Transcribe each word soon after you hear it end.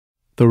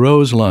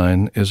Thoreau's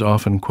line is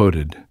often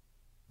quoted,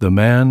 "The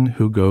man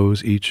who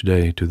goes each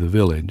day to the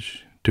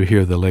village to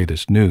hear the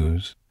latest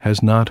news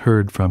has not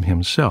heard from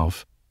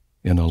himself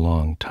in a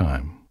long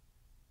time."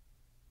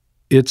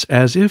 It's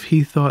as if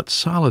he thought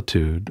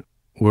solitude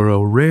were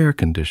a rare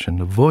condition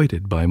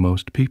avoided by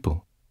most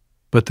people.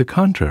 But the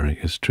contrary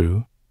is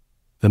true.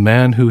 The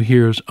man who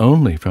hears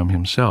only from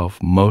himself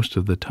most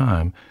of the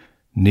time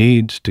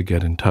needs to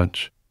get in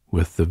touch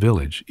with the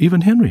village.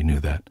 Even Henry knew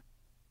that.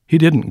 He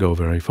didn't go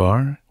very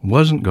far,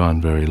 wasn't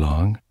gone very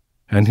long,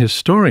 and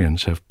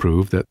historians have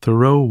proved that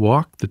Thoreau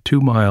walked the 2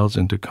 miles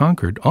into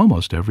Concord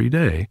almost every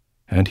day,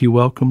 and he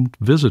welcomed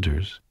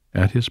visitors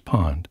at his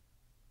pond.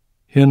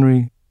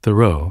 Henry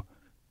Thoreau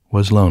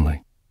was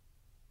lonely,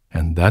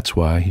 and that's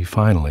why he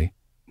finally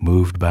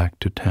moved back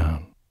to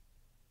town.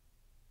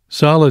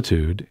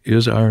 Solitude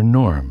is our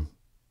norm,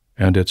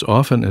 and it's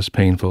often as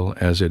painful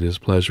as it is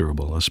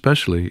pleasurable,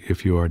 especially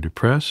if you are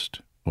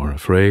depressed or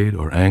afraid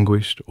or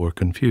anguished or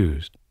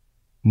confused.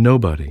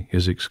 Nobody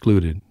is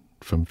excluded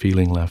from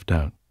feeling left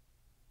out.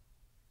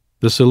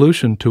 The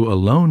solution to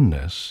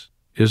aloneness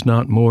is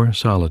not more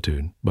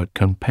solitude, but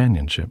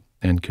companionship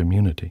and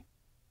community,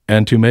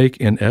 and to make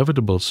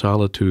inevitable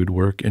solitude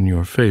work in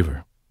your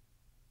favor.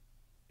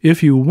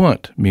 If you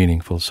want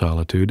meaningful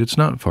solitude, it's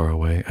not far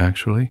away,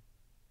 actually.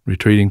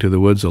 Retreating to the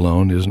woods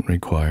alone isn't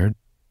required.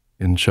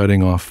 In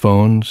shutting off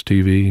phones,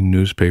 TV,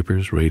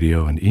 newspapers,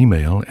 radio, and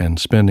email, and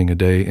spending a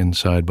day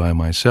inside by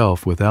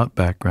myself without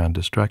background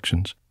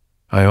distractions,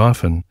 I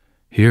often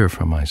hear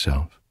from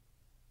myself.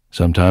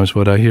 Sometimes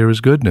what I hear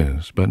is good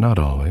news, but not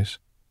always.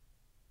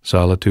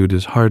 Solitude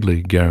is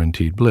hardly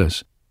guaranteed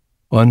bliss.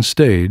 On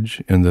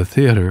stage, in the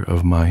theater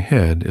of my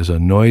head, is a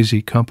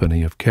noisy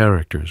company of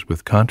characters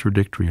with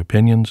contradictory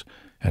opinions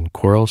and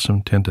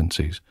quarrelsome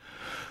tendencies.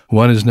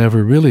 One is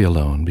never really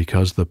alone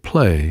because the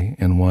play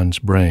in one's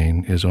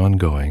brain is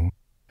ongoing,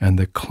 and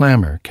the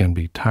clamor can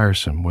be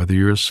tiresome whether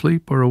you're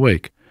asleep or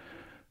awake.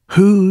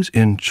 Who's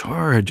in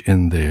charge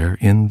in there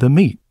in the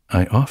meat?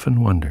 I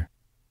often wonder.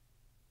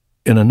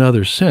 In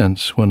another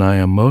sense, when I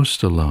am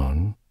most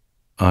alone,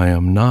 I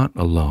am not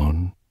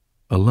alone,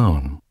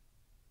 alone.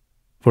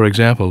 For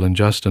example, in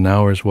just an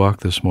hour's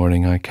walk this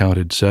morning, I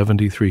counted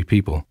 73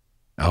 people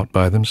out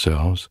by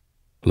themselves,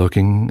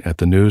 looking at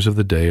the news of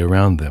the day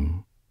around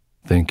them,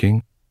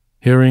 thinking,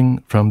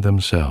 hearing from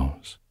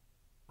themselves,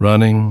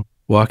 running,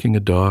 walking a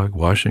dog,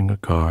 washing a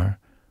car,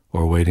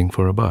 or waiting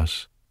for a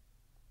bus.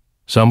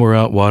 Some were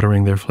out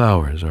watering their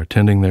flowers or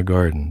tending their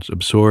gardens,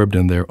 absorbed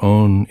in their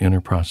own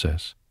inner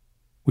process.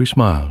 We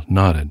smiled,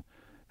 nodded,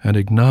 and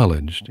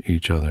acknowledged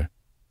each other.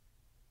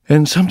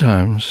 And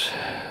sometimes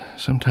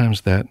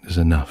that is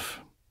enough.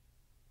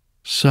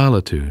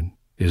 Solitude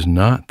is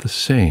not the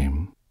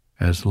same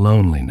as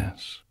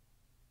loneliness.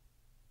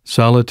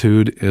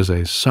 Solitude is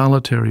a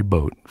solitary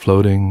boat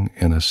floating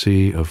in a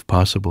sea of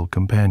possible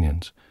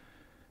companions.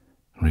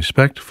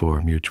 Respect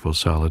for mutual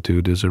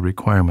solitude is a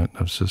requirement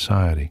of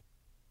society.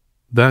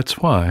 That's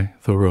why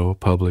Thoreau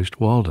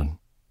published Walden,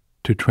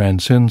 to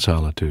transcend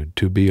solitude,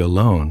 to be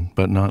alone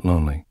but not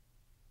lonely.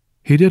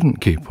 He didn't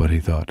keep what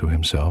he thought to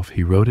himself.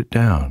 He wrote it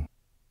down,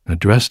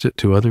 addressed it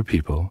to other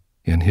people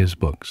in his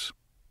books.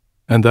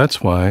 And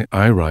that's why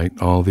I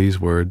write all these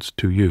words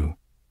to you,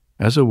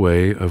 as a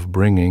way of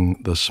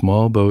bringing the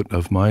small boat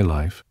of my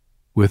life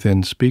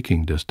within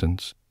speaking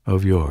distance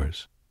of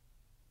yours.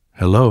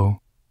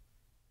 Hello.